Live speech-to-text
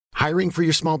Hiring for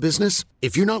your small business?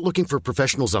 If you're not looking for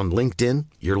professionals on LinkedIn,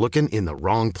 you're looking in the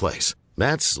wrong place.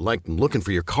 That's like looking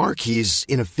for your car keys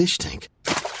in a fish tank.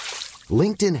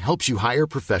 LinkedIn helps you hire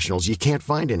professionals you can't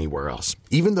find anywhere else,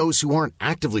 even those who aren't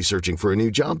actively searching for a new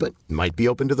job but might be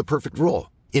open to the perfect role.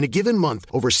 In a given month,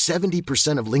 over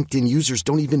 70% of LinkedIn users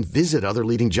don't even visit other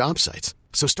leading job sites.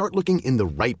 So start looking in the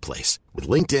right place. With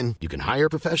LinkedIn, you can hire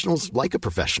professionals like a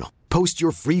professional. Post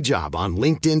your free job on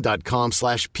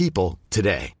linkedin.com/people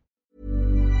today.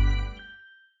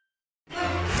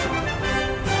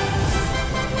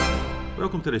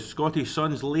 Welcome to the Scottish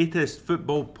Sun's latest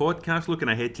football podcast, looking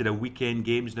ahead to the weekend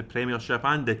games in the Premiership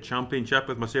and the Championship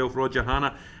with myself, Roger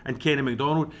Hanna, and Kenny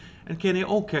MacDonald. And Kenny, it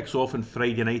all kicks off on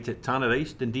Friday night at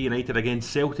Tannadice, Dundee United against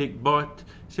Celtic, but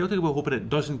Celtic were hoping it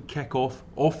doesn't kick off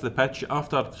the pitch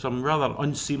after some rather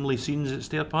unseemly scenes at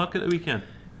Stair Park at the weekend.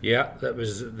 Yeah, there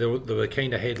were the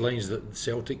kind of headlines that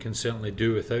Celtic can certainly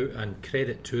do without, and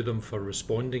credit to them for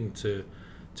responding to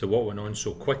what went on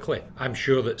so quickly. I'm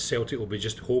sure that Celtic will be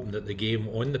just hoping that the game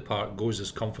on the park goes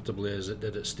as comfortably as it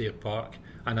did at Stair Park,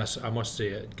 and I must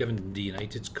say, given Dundee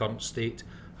United's current state,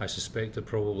 I suspect it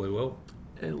probably will.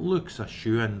 It looks a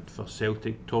shoe-in for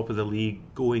Celtic, top of the league,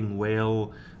 going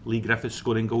well. Lee Griffiths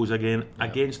scoring goals again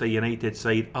against a United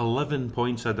side, 11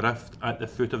 points adrift at the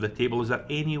foot of the table. Is there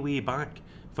any way back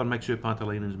for Mixu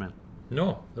Patalainen's men?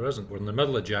 No, there isn't. We're in the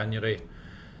middle of January.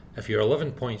 If you're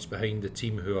 11 points behind the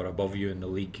team who are above you in the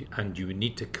league and you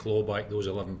need to claw back those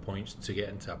 11 points to get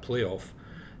into a playoff,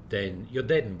 then you're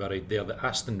dead and buried. They're the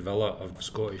Aston Villa of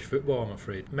Scottish football, I'm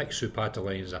afraid. Mixu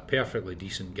Patalainen is a perfectly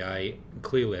decent guy.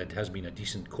 Clearly has been a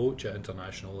decent coach at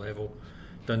international level.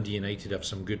 Dundee United have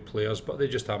some good players, but they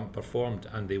just haven't performed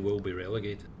and they will be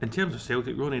relegated. In terms of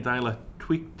Celtic, Ronny Deila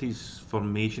tweaked his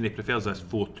formation. He prefers this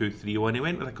 4-2-3-1. He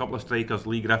went with a couple of strikers,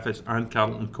 Lee Griffiths and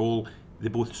Carlton Cole. They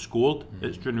both scored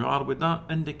at Stranraer. Would that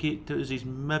indicate to us he's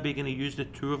maybe going to use the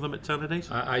two of them at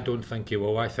Tannadice? I don't think he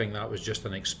will. I think that was just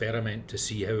an experiment to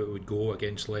see how it would go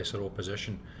against lesser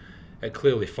opposition. It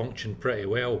clearly functioned pretty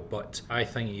well, but I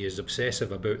think he is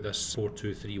obsessive about this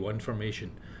 4-2-3-1 formation.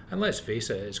 And let's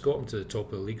face it, it's got him to the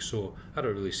top of the league, so I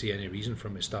don't really see any reason for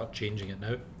him to start changing it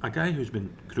now. A guy who's been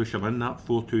crucial in that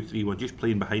 4-2-3-1, just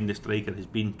playing behind the striker, has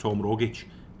been Tom Rogic.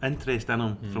 Interest in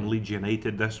him from Leeds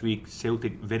United this week.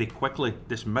 Celtic very quickly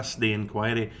dismissed the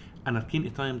inquiry and are keen to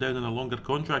tie him down on a longer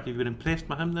contract. Have you been impressed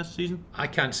by him this season? I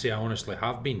can't say I honestly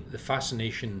have been. The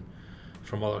fascination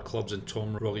from other clubs and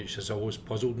Tom Rogic has always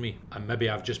puzzled me, and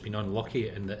maybe I've just been unlucky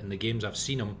in the games I've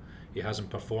seen him. He hasn't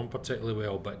performed particularly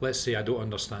well, but let's say I don't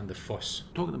understand the fuss.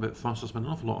 Talking about fuss, there's been an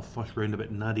awful lot of fuss round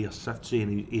about Nadir Siftsy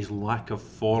and his lack of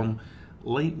form.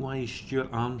 Likewise, Stuart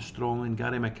Armstrong and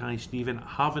Gary Mackay-Steven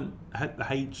haven't hit the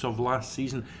heights of last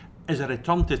season. Is a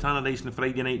return to Tannadice on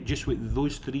Friday night just what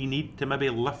those three need to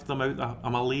maybe lift them out of a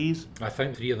malaise? I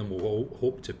think three of them will all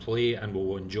hope to play and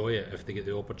will enjoy it if they get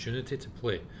the opportunity to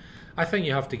play. I think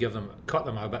you have to cut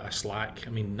them a bit of slack. I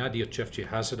mean, Nadir Siftsy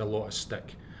has had a lot of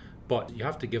stick, but you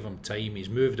have to give him time. He's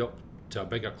moved up to a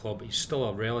bigger club. He's still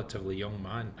a relatively young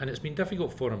man, and it's been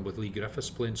difficult for him with Lee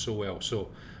Griffiths playing so well. So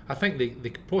I think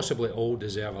they possibly all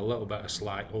deserve a little bit of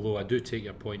slack, although I do take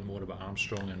your point more about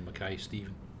Armstrong and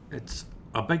Mackay-Steven. It's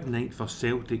a big night for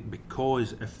Celtic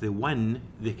because if they win,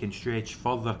 they can stretch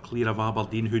further clear of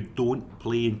Aberdeen, who don't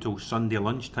play until Sunday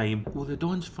lunchtime. Will the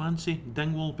Dons fancy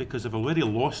Dingwall? Because they've already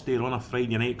lost there on a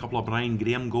Friday night, a couple of Brian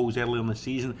Graham goals earlier in the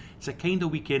season. It's a kind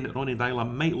of weekend that Ronny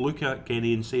Deila might look at,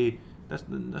 Kenny, and say,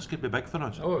 this could be big for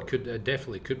us. Oh, it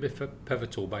definitely could be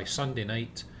pivotal. By Sunday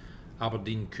night,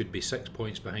 Aberdeen could be 6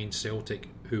 points behind Celtic,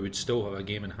 who would still have a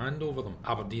game in hand over them.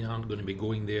 Aberdeen aren't going to be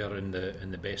going there in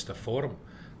the best of form.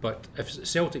 But if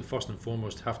Celtic first and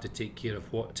foremost have to take care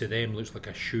of what to them looks like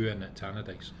a shoe-in at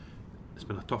Tannadice. It's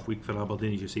been a tough week for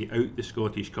Aberdeen, as you say, out the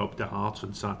Scottish Cup to Hearts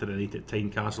on Saturday night at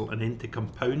Tynecastle, and then to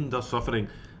compound their suffering,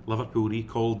 Liverpool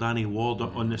recall Danny Ward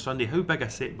on the Sunday. How big a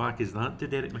setback is that to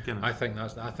Derek McInnes? I think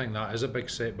that is a big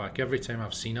setback. Every time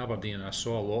I've seen Aberdeen, and I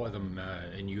saw a lot of them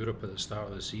in Europe at the start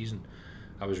of the season,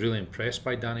 I was really impressed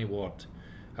by Danny Ward.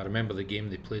 I remember the game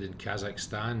they played in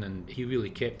Kazakhstan, and he really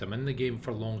kept them in the game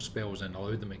for long spells and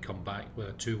allowed them to come back with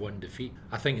a 2-1 defeat.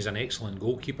 I think he's an excellent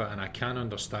goalkeeper, and I can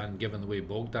understand, given the way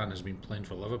Bogdan has been playing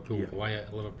for Liverpool, why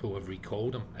Liverpool have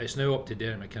recalled him. It's now up to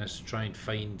Derek McInnes to try and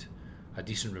find a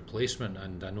decent replacement,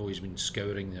 and I know he's been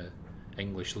scouring the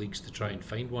English leagues to try and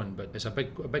find one, but it's a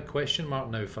big question mark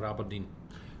now for Aberdeen.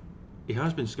 He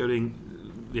has been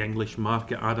scouring the English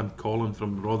market. Adam Collin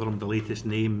from Rotherham, the latest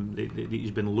name that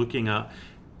he's been looking at.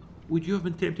 Would you have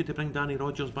been tempted to bring Danny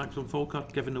Rodgers back from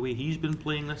Falkirk, given the way he's been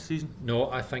playing this season?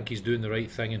 No, I think he's doing the right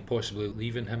thing and possibly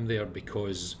leaving him there,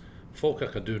 because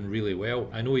Falkirk are doing really well.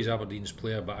 I know he's Aberdeen's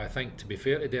player, but I think, to be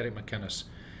fair to Derek McInnes,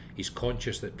 he's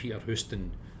conscious that Peter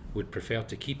Houston would prefer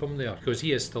to keep him there because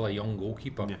he is still a young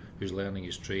goalkeeper who's learning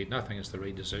his trade, and I think it's the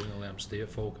right decision to let him stay at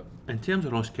Falkirk. In terms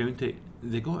of Ross County,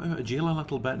 they got out of jail a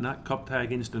little bit in that cup tie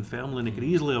against Dunfermline. They could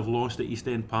easily have lost at East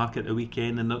End Park at the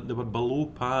weekend, and they were below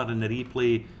par in the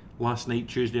replay last night,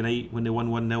 Tuesday night, when they won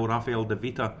 1-0, Rafael De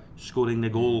Vita scoring the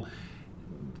goal.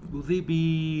 Will they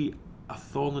be a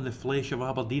thorn in the flesh of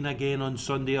Aberdeen again on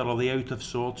Sunday, or are they out of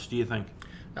sorts, do you think?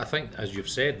 I think, as you've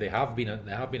said, they have been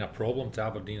a problem to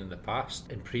Aberdeen in the past,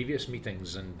 in previous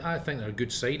meetings, and I think they're a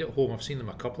good side at home. I've seen them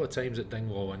a couple of times at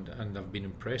Dingwall, and I've been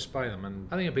impressed by them, and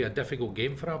I think it'll be a difficult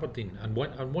game for Aberdeen, and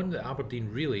one that Aberdeen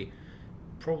really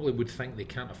probably would think they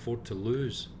can't afford to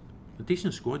lose. A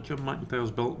decent squad Jim McIntyre's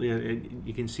built there.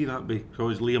 You can see that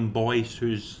because Liam Boyce,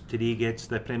 who's today gets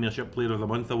the Premiership Player of the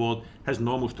Month award, his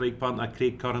normal strike partner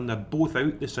Craig Curran, they're both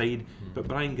out the side, but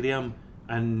Brian Graham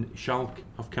and Schalk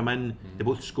have come in. They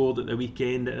both scored at the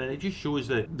weekend, and it just shows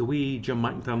the way Jim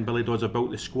McIntyre and Billy Dodds have built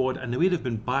the squad, and the way they've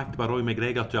been backed by Roy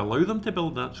McGregor to allow them to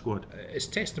build that squad. It's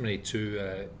testimony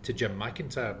to Jim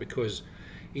McIntyre, because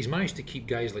he's managed to keep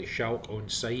guys like Schalk on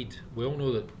side. We all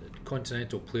know that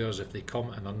continental players, if they come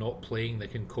and are not playing, they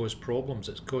can cause problems.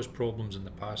 It's caused problems in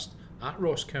the past at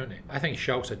Ross County. I think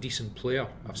Schalk's a decent player.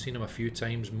 I've seen him a few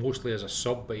times, mostly as a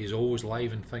sub, but he's always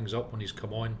livened things up when he's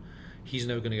come on. He's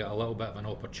now going to get a little bit of an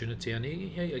opportunity, and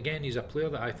he's a player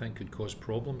that I think could cause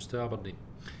problems to Aberdeen.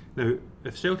 Now,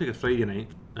 if Celtic are Friday night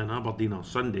and Aberdeen are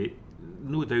Sunday,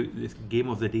 no doubt the game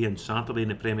of the day on Saturday in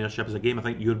the Premiership is a game I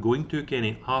think you're going to,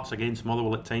 Kenny. Hearts against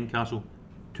Motherwell at Tynecastle.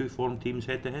 Two form teams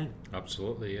head to head.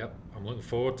 Absolutely, yep. I'm looking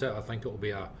forward to it. I think it'll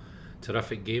be a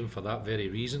terrific game for that very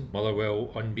reason.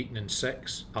 Motherwell unbeaten in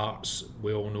 6. Hearts,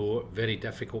 we all know, very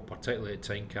difficult, particularly at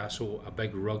Tynecastle. A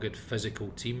big, rugged, physical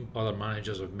team. Other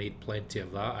managers have made plenty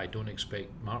of that. I don't expect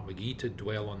Mark McGee to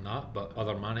dwell on that, but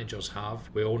other managers have.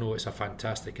 We all know it's a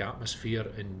fantastic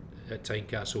atmosphere at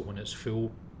Tynecastle when it's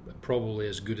full. Probably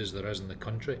as good as there is in the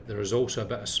country. There is also a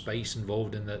bit of spice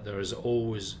involved in that. There has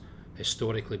always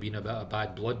historically been a bit of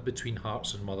bad blood between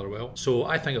Hearts and Motherwell. So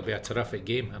I think it'll be a terrific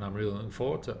game, and I'm really looking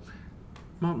forward to it.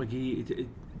 Mark McGee,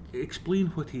 explain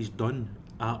what he's done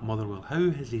at Motherwell.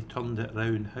 How has he turned it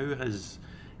round? How has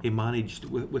he managed,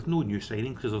 with no new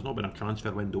signings, because there's not been a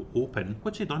transfer window open?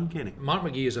 What's he done, Kenny? Mark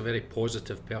McGee is a very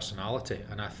positive personality,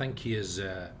 and I think he is,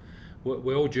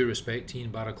 with all due respect to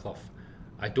Ian Barraclough,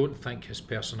 I don't think his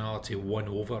personality won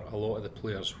over a lot of the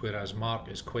players, whereas Mark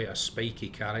is quite a spiky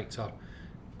character,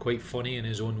 quite funny in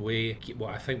his own way,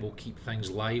 what I think will keep things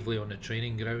lively on the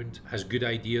training ground, has good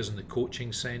ideas in the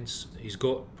coaching sense. He's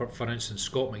got, for instance,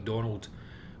 Scott McDonald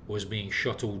was being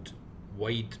shuttled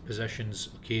wide positions,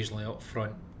 occasionally up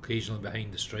front, occasionally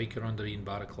behind the striker under Ian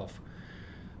Barraclough.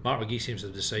 Mark McGee seems to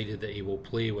have decided that he will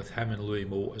play with him and Louis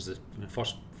Moult as the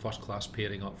first class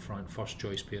pairing up front, first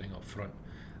choice pairing up front,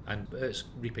 and it's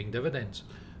reaping dividends.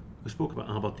 We spoke about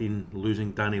Aberdeen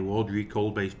losing Danny Ward,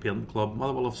 recalled by his parent club.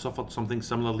 Motherwell have suffered something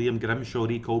similar. Liam Grimshaw,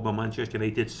 recalled by Manchester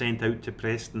United, sent out to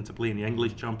Preston to play in the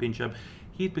English Championship.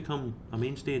 He'd become a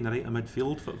mainstay in the right of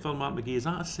midfield for Mark McGee. Is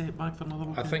that a setback for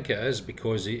Motherwell? I think it is,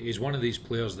 because he's one of these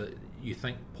players that you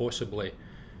think possibly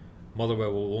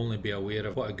Motherwell will only be aware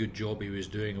of what a good job he was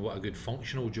doing and what a good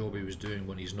functional job he was doing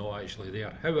when he's not actually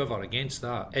there. However, against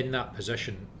that, in that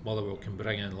position, Motherwell can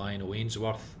bring in Lionel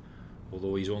Ainsworth,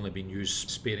 although he's only been used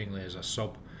sparingly as a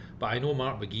sub. But I know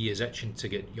Mark McGee is itching to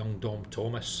get young Dom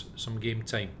Thomas some game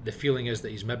time. The feeling is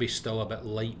that he's maybe still a bit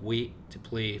lightweight to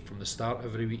play from the start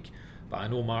every week, but I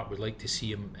know Mark would like to see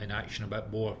him in action a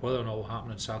bit more. Whether or not it will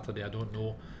happen on Saturday, I don't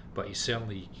know, but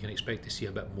you can expect to see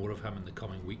a bit more of him in the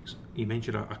coming weeks. He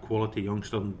mentioned a quality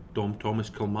youngster, Dom Thomas.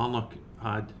 Kilmarnock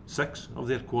had 6 of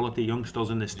their quality youngsters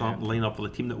in the starting lineup for the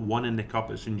team that won in the Cup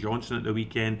at St Johnstone at the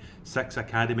weekend. 6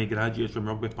 academy graduates from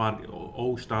Rugby Park,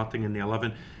 all starting in the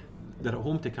 11. They're at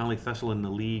home to Cally Thistle in the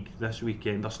league this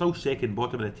weekend. They're still second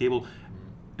bottom of the table.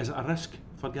 Is it a risk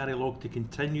for Gary Locke to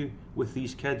continue with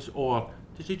these kids, or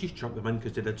does he just chuck them in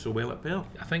because they did so well at Perth?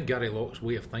 I think Gary Locke's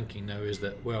way of thinking now is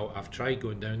that, well, I've tried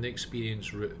going down the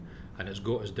experience route and it's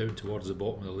got us down towards the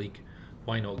bottom of the league.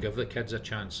 Why not give the kids a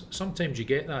chance? Sometimes you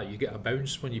get that. You get a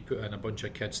bounce when you put in a bunch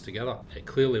of kids together. It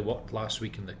clearly worked last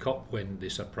week in the Cup when they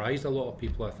surprised a lot of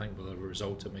people, I think, with the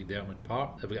result at McDermott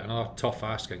Park. They've got another tough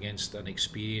ask against an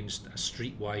experienced, a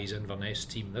streetwise Inverness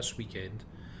team this weekend.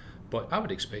 But I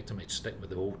would expect them to stick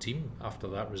with the whole team after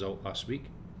that result last week.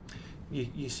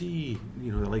 You see,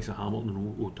 the likes of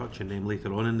Hamilton, we'll touch on them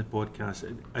later on in the podcast,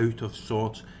 out of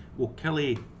sorts. Will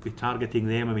Kelly be targeting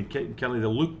them? I mean, Kelly, they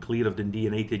look clear of Dundee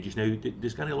United just now.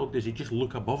 Does he just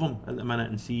look above them at the minute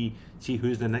and see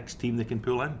who's the next team they can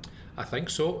pull in? I think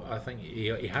so. I think he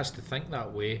has to think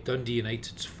that way. Dundee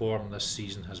United's form this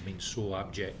season has been so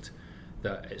abject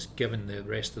that it's given the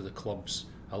rest of the clubs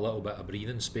a little bit of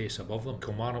breathing space above them.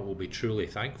 Kilmarnock will be truly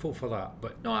thankful for that.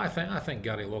 But no, I think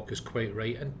Gary Locke is quite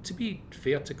right. And to be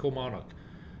fair to Kilmarnock,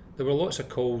 there were lots of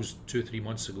calls 2-3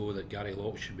 months ago that Gary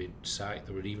Locke should be sacked.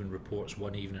 There were even reports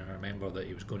one evening, I remember, that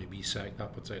he was going to be sacked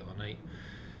that particular night.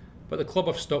 But the club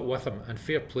have stuck with him, and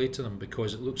fair play to them,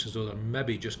 because it looks as though they're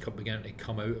maybe just beginning to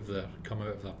come out of their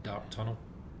dark tunnel.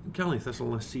 Caley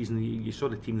Thistle this season, you saw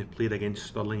the team that played against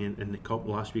Stirling in the Cup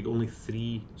last week. Only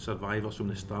 3 survivors from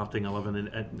the starting 11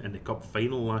 in the Cup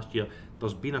final last year.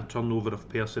 There's been a turnover of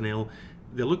personnel.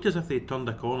 They looked as if they turned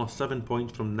a corner, 7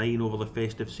 points from 9 over the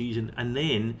festive season, and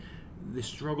then they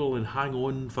struggle and hang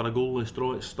on for a goalless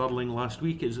draw at Stirling last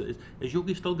week. Is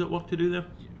Yogi still got work to do there?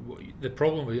 The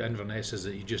problem with Inverness is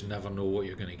that you just never know what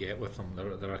you're going to get with them.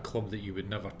 They're a club that you would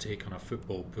never take on a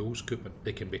football pools coupon.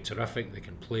 They can be terrific, they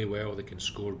can play well, they can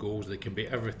score goals, they can be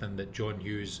everything that John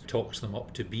Hughes talks them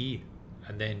up to be.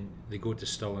 And then they go to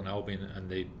Stirling Albion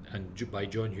and by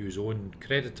John Hughes' own,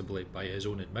 creditably by his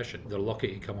own admission, they're lucky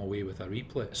to come away with a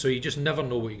replay. So you just never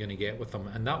know what you're going to get with them,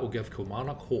 and that will give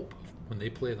Kilmarnock hope when they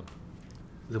play them.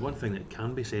 The one thing that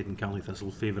can be said in Caley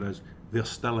Thistle's favour is they're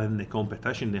still in the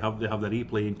competition. They have the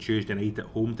replay on Tuesday night at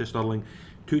home to Stirling.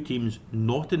 2 teams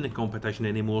not in the competition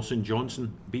anymore. St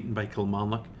Johnstone beaten by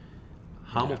Kilmarnock.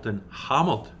 Hamilton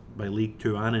hammered by League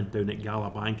 2 Annan down at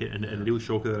Galabank in a real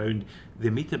shock of the round. They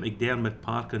meet at McDermott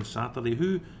Park on Saturday.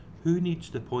 Who needs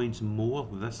the points more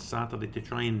this Saturday to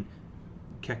try and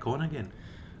kick on again?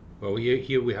 Well,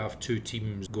 here we have 2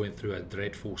 teams going through a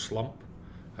dreadful slump.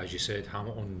 As you said,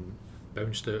 Hamilton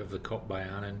bounced out of the Cup by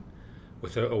Annan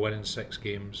without a win in 6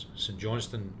 games. St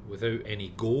Johnstone without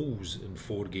any goals in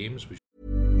 4 games.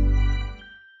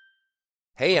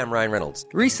 Hey, I'm Ryan Reynolds.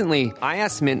 Recently, I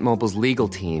asked Mint Mobile's legal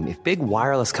team if big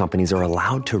wireless companies are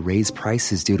allowed to raise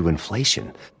prices due to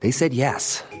inflation. They said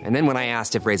yes. And then when I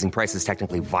asked if raising prices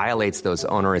technically violates those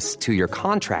onerous 2-year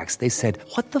contracts, they said,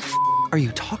 "What the f*** are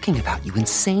you talking about, you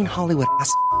insane Hollywood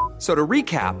ass?" So to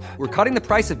recap, we're cutting the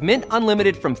price of Mint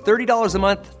Unlimited from $30 a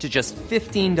month to just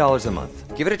 $15 a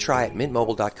month. Give it a try at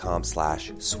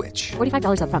mintmobile.com/switch.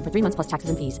 $45 up front for 3 months plus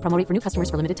taxes and fees. Promo rate for new customers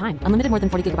for limited time. Unlimited more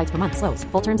than 40 gigabytes per month. Slows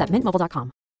full terms at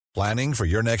mintmobile.com. Planning for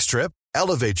your next trip?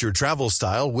 Elevate your travel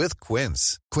style with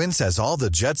Quince. Quince has all the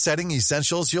jet-setting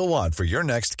essentials you'll want for your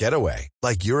next getaway,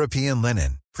 like European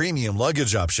linen, premium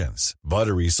luggage options,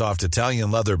 buttery soft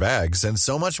Italian leather bags, and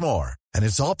so much more. And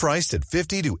it's all priced at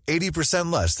 50 to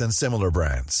 80% less than similar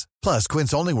brands. Plus,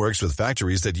 Quince only works with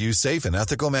factories that use safe and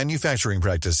ethical manufacturing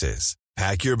practices.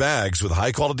 Pack your bags with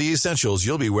high-quality essentials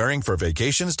you'll be wearing for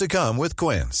vacations to come with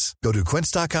Quince. Go to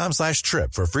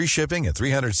quince.com/trip for free shipping and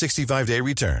 365-day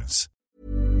returns.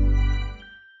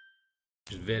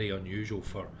 It's very unusual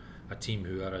for a team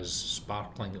who are as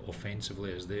sparkling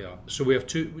offensively as they are. So we have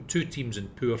two teams in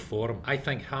poor form. I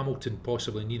think Hamilton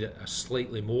possibly need it a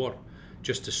slightly more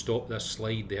just to stop this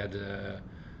slide. They had,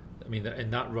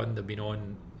 in that run they've been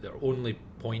on, their only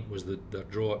point was their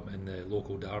draw in the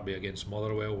local derby against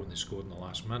Motherwell when they scored in the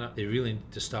last minute. They really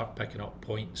need to start picking up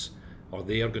points, or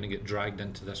they are going to get dragged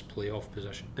into this playoff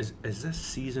position. Is this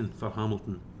season for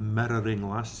Hamilton mirroring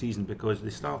last season? Because they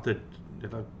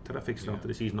had a terrific start to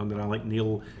the season under Alec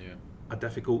Neil, a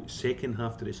difficult second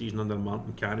half to the season under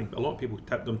Martin Canning. A lot of people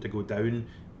tipped them to go down,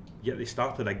 yet they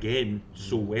started again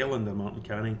so well under Martin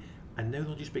Canning, and now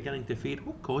they're just beginning to fade.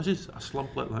 What causes a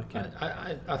slump like that, Ken?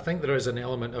 I think there is an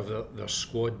element of their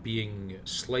squad being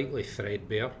slightly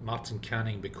threadbare. Martin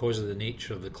Canning, because of the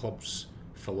nature of the club's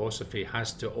philosophy,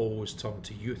 has to always turn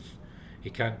to youth. He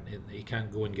can't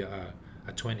go and get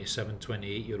a 27,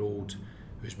 28-year-old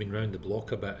who's been round the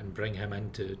block a bit and bring him in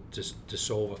to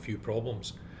solve a few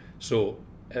problems. So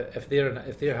if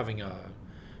they're having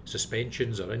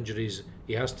suspensions or injuries,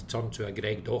 he has to turn to a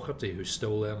Greg Docherty who's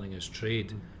still learning his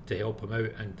trade to help him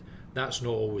out, and that's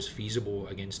not always feasible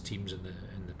against teams in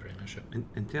the Premiership.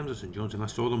 In terms of St Johnstone, I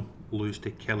saw them lose to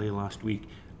Kelly last week,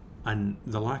 and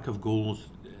the lack of goals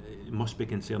must be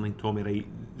concerning Tommy Wright.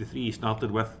 The 3 he started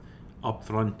with up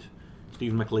front,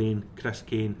 Stephen McLean, Chris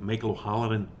Kane, Michael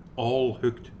O'Halloran, all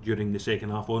hooked during the second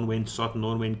half. On went Sutton,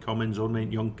 on went Cummins, on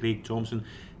went young Craig Thompson.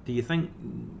 Do you think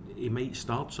he might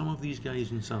start some of these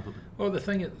guys on Saturday? Well, the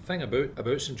thing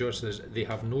about St Johnstone is they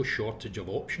have no shortage of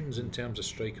options in terms of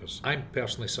strikers. I'm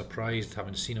personally surprised,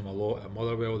 having seen him a lot at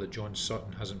Motherwell, that John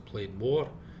Sutton hasn't played more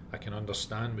I can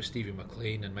understand with Stevie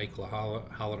McLean and Michael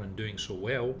Halloran doing so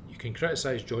well. You can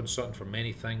criticise John Sutton for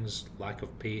many things, lack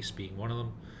of pace being one of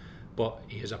them, but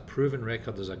he has a proven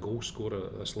record as a goal scorer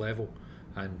at this level.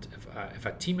 And if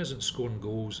a team isn't scoring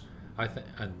goals,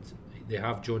 and they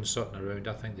have John Sutton around,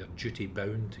 I think they're duty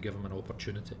bound to give him an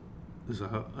opportunity. There's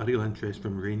a real interest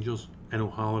from Rangers in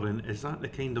O'Halloran. Is that the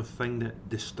kind of thing that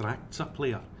distracts a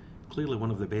player? Clearly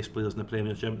one of the best players in the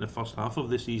Premiership in the first half of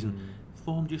the season.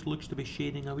 Form just looks to be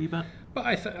shading a wee bit. But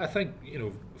I think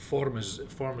form is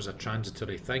a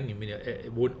transitory thing. I mean,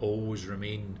 it won't always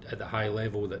remain at the high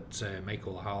level that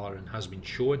Michael O'Halloran has been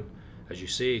showing. As you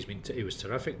say, he was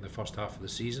terrific in the first half of the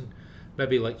season.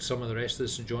 Maybe like some of the rest of the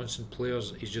St Johnstone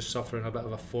players, he's just suffering a bit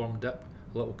of a form dip,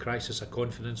 a little crisis of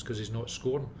confidence because he's not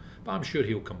scoring. But I'm sure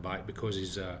he'll come back because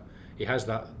he has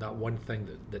that one thing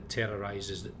that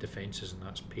terrorises the defences, and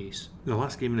that's pace. The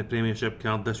last game in the Premiership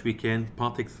card this weekend,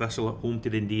 Partick Thistle at home to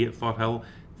Dundee at Firhill.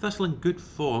 Thistle in good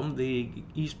form. They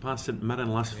eased past St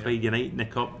Mirren last Friday night in the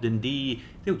Cup. Dundee,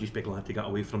 they'll just be glad to get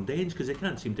away from Dens because they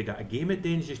can't seem to get a game at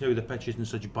Dens just now. The pitch is in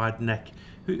such bad nick.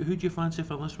 Who do you fancy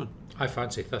for this one? I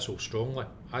fancy Thistle strongly.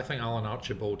 I think Alan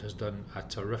Archibald has done a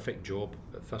terrific job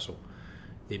at Thistle.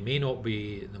 They may not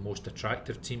be the most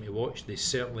attractive team to watch. They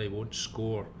certainly won't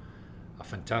score a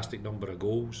fantastic number of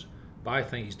goals, but I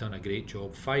think he's done a great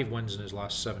job. 5 wins in his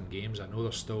last 7 games. I know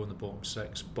they're still in the bottom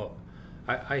 6, but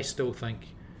I still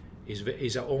think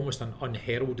he's almost an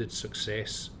unheralded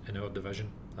success in our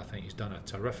division. I think he's done a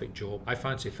terrific job. I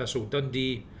fancy Thistle.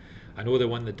 Dundee, I know they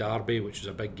won the Derby, which was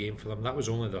a big game for them. That was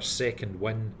only their second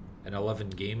win in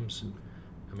 11 games.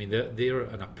 I mean, they're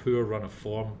in a poor run of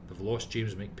form. They've lost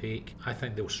James McPake. I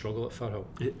think they'll struggle at Firhill.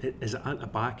 Is it at the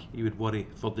back you would worry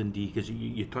for Dundee? Because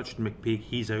you touched McPake,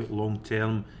 he's out long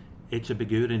term.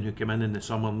 Echebeguren, who came in the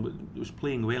summer, was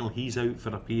playing well. He's out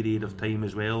for a period of time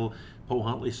as well. Paul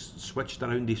Hartley switched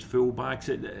around his full backs.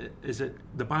 Is it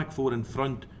the back four in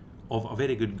front of a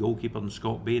very good goalkeeper in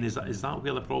Scott Bain? Is that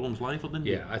where the problems lie for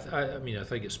Dundee? Yeah, I mean, I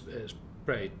think it's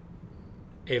pretty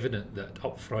evident that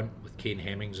up front with Kane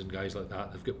Hemmings and guys like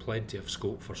that, they've got plenty of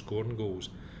scope for scoring goals,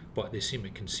 but they seem to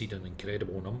concede an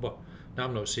incredible number. Now,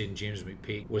 I'm not saying James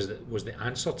McPake was the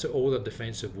answer to all their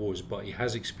defensive woes, but he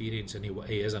has experience and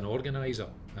he is an organiser,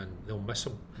 and they'll miss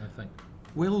him, I think.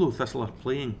 Well, though Thistle are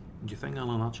playing, do you think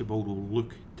Alan Archibald will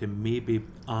look to maybe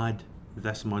add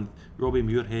this month? Robbie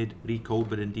Muirhead recalled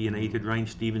by Dundee United, Ryan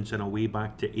Stevenson away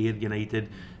back to Ayr United.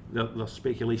 There's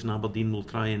speculation Aberdeen will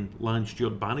try and land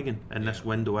Stuart Bannigan in this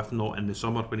window, if not in the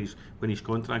summer when his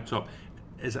contract's up.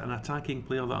 Is it an attacking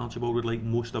player that Archibald would like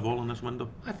most of all in this window?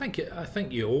 I think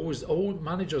you all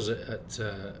managers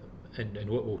in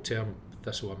what we'll term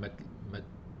Thistle a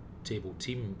mid-table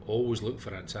team always look for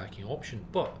an attacking option,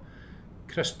 but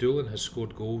Chris Doolan has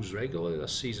scored goals regularly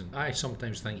this season. I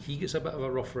sometimes think he gets a bit of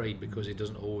a rough ride because he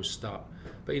doesn't always start,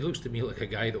 but he looks to me like a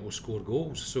guy that will score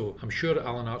goals. So I'm sure that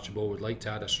Alan Archibald would like to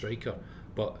add a striker,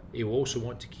 but he will also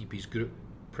want to keep his group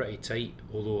pretty tight,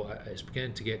 although it's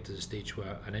beginning to get to the stage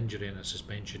where an injury and a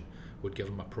suspension would give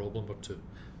him a problem or two.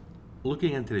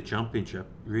 Looking into the Championship,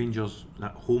 Rangers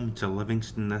at home to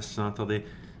Livingston this Saturday,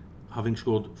 having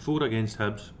scored 4 against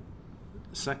Hibs,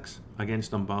 6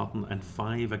 against Dumbarton and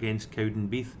 5 against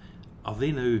Cowdenbeath. Are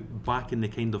they now back in the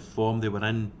kind of form they were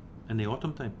in the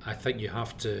autumn time? I think you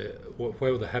have to,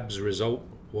 while the Hibs result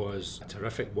was a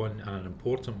terrific one and an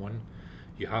important one,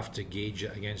 you have to gauge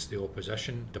it against the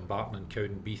opposition. Dumbarton and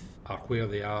Cowdenbeath are where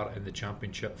they are in the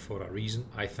Championship for a reason.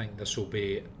 I think this will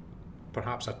be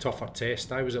perhaps a tougher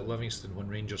test. I was at Livingston when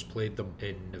Rangers played them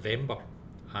in November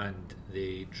and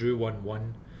they drew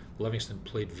 1-1. Livingston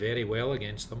played very well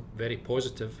against them, very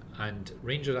positive, and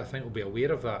Rangers I think will be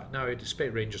aware of that. Now I'd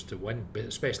expect Rangers to win, but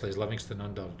especially as Livingston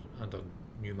under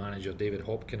new manager David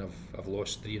Hopkin have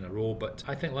lost 3 in a row, but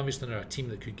I think Livingston are a team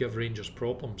that could give Rangers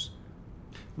problems.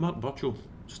 Mark Burchell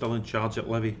still in charge at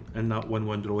Livy in that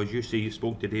 1-1 draw. As you say, you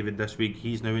spoke to David this week,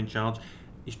 he's now in charge.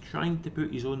 He's trying to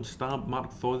put his own stamp.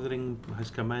 Mark Fothering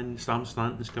has come in, Sam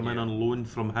Stanton's come in on loan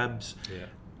from Hibs. Yeah.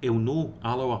 He'll know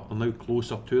Alloa are now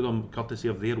closer to them courtesy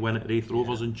of their win at Wraith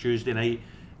Rovers on Tuesday night.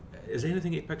 Is there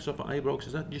anything he picks up at Ibrox?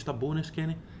 Is that just a bonus,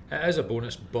 Kenny? It is a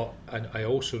bonus, but I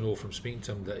also know from speaking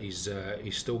to him that he's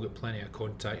still got plenty of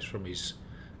contacts from his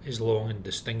long and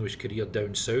distinguished career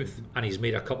down south, and he's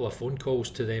made a couple of phone calls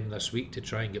to them this week to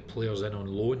try and get players in on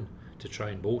loan to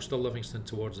try and bolster Livingston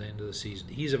towards the end of the season.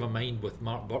 He's of a mind with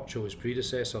Mark Burchell, his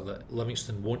predecessor, that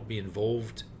Livingston won't be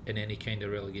involved in any kind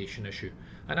of relegation issue,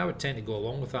 and I would tend to go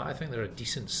along with that. I think they're a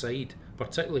decent side,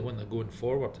 particularly when they're going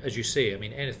forward. As you say, I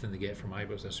mean, anything they get from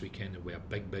Ibrox this weekend will be a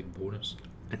big bonus.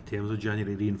 In terms of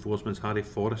January reinforcements, Harry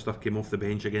Forrester came off the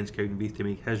bench against Cowdenbeath to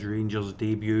make his Rangers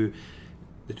debut.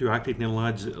 the two Accrington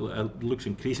lads, it looks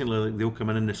increasingly like they'll come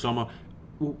in the summer.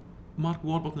 Well, Mark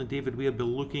Warburton and David Weir be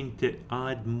looking to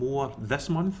add more this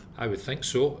month? I would think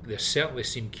so. They certainly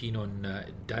seem keen on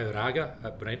Diaraga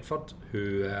at Brentford,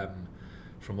 who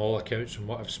from all accounts, from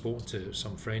what I've spoken to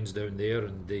some friends down there,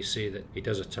 and they say that he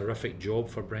does a terrific job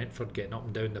for Brentford, getting up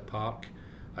and down the park,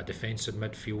 a defensive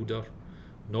midfielder,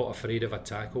 not afraid of a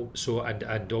tackle. So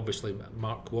and obviously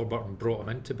Mark Warburton brought him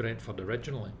into Brentford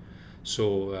originally,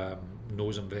 so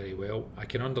knows him very well. I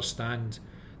can understand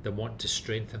them wanting to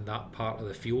strengthen that part of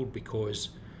the field, because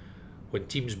when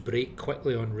teams break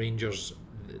quickly on Rangers,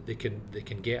 they can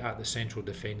get at the central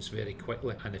defence very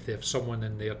quickly, and if they have someone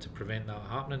in there to prevent that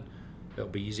happening, it'll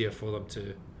be easier for them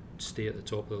to stay at the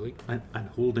top of the league. And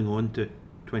holding on to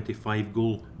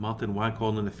 25-goal Martin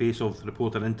Waghorn in the face of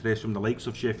reported interest from the likes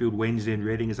of Sheffield Wednesday and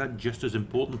Reading, is that just as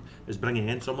important as bringing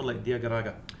in someone like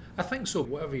Diaraga? I think so.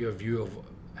 Whatever your view of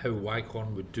how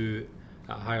Waghorn would do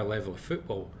at a higher level of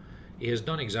football, he has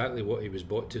done exactly what he was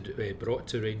brought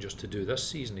to Rangers to do this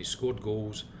season. He scored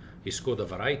goals, he scored a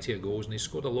variety of goals, and he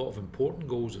scored a lot of important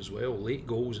goals as well, late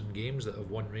goals in games that have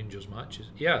won Rangers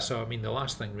matches. Yeah, so I mean, the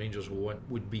last thing Rangers will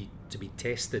want would be to be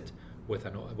tested with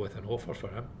an offer for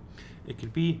him. It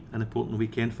could be an important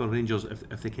weekend for Rangers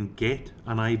if they can get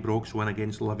an Ibrox win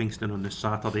against Livingston on the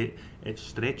Saturday. It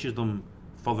stretches them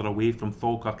further away from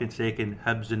Falkirk in second,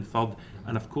 Hibs in third,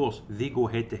 and of course they go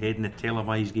head to head in a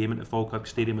televised game at the Falkirk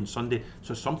Stadium on Sunday,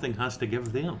 so something has to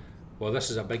give there. Well, this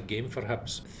is a big game for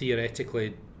Hibs.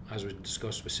 Theoretically, as we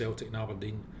discussed with Celtic and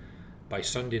Aberdeen, by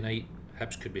Sunday night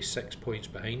Hibs could be 6 points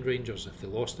behind Rangers if they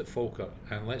lost at Falkirk,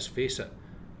 and let's face it,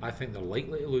 I think they're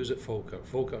likely to lose at Falkirk.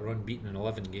 Falkirk are unbeaten in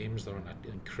 11 games, they're on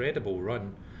an incredible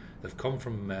run. They've come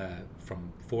from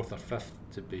 4th or 5th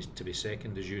to be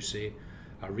second, as you say.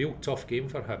 A real tough game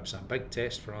for Hibs, a big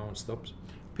test for Alan Stubbs.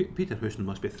 Peter Houston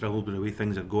must be thrilled with the way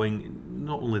things are going.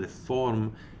 Not only the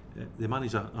form, they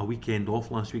managed a weekend off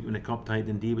last week when the Cup tie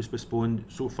in D was postponed.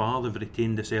 So far they've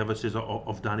retained the services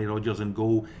of Danny Rodgers in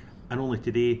goal, and only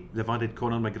today they've added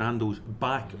Conor McGrandles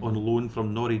back on loan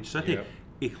from Norwich City. Yep.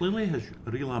 He clearly has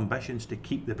real ambitions to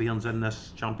keep the Bairns in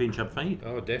this championship fight.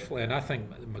 Oh, definitely, and I think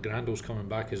McGrandles coming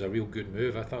back is a real good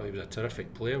move. I thought he was a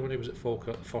terrific player when he was at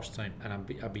Falkirk the first time, and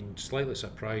I've been slightly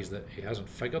surprised that he hasn't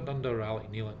figured under Alec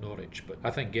Neil at Norwich. But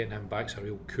I think getting him back's a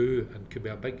real coup, and could be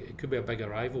a big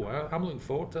arrival. I'm looking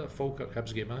forward to that Falkirk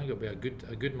Hibs game. I think it'll be a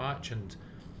good match, and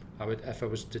if I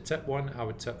was to tip one, I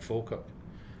would tip Falkirk.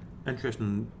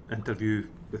 Interesting interview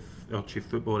with our chief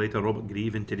football writer Robert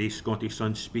Grieve in today's Scottish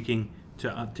Sun, speaking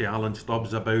to Alan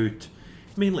Stubbs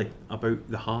mainly about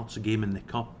the Hearts game in the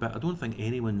Cup, but I don't think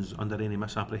anyone's under any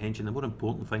misapprehension. The more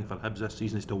important thing for Hibs this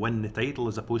season is to win the title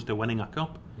as opposed to winning a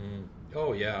cup.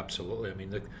 Oh yeah, absolutely. I mean,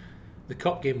 the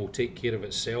Cup game will take care of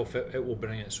itself. It will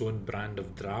bring its own brand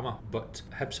of drama, but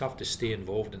Hibs have to stay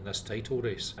involved in this title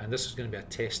race, and this is going to be a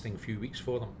testing few weeks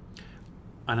for them.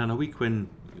 And in a week when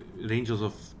Rangers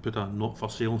have put a not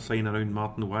for sale sign around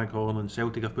Martin Waghorn and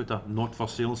Celtic have put a not for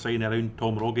sale sign around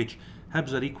Tom Rogic,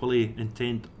 Hibs are equally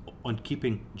intent on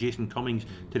keeping Jason Cummings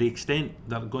to the extent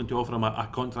that they're going to offer him a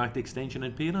contract extension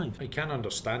and pay rise. I can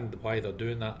understand why they're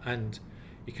doing that, and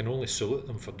you can only salute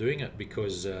them for doing it,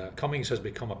 because Cummings has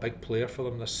become a big player for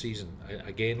them this season.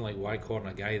 Again, like Waghorn,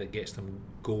 a guy that gets them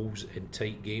goals in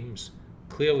tight games.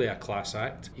 Clearly a class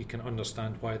act. You can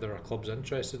understand why there are clubs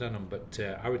interested in him, but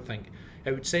I would think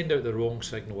it would send out the wrong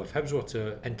signal if Hibs were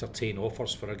to entertain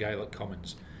offers for a guy like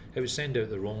Cummings. It would send out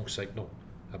the wrong signal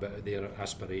about their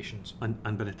aspirations.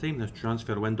 And by the time this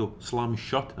transfer window slams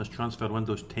shut, as transfer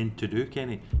windows tend to do,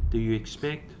 Kenny, do you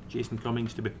expect Jason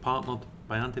Cummings to be partnered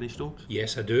by Anthony Stokes?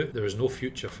 Yes, I do. There is no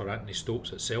future for Anthony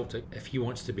Stokes at Celtic. If he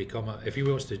wants to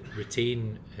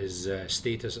retain his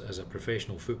status as a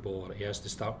professional footballer, he has to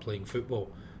start playing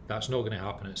football. That's not going to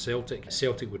happen at Celtic.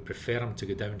 Celtic would prefer him to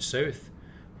go down south,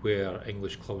 where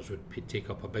English clubs would take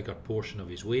up a bigger portion of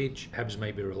his wage. Hibs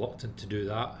might be reluctant to do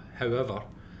that. However,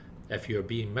 if you're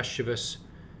being mischievous,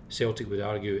 Celtic would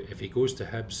argue if he goes to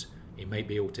Hibs, he might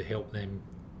be able to help them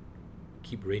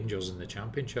keep Rangers in the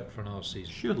Championship for another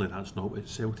season. Surely that's not what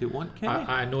Celtic want, Kenny.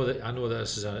 I know that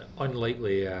this is an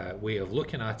unlikely way of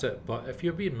looking at it, but if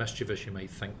you're being mischievous, you might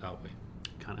think that way.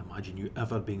 Can't imagine you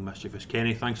ever being mischievous,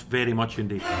 Kenny. Thanks very much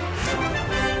indeed.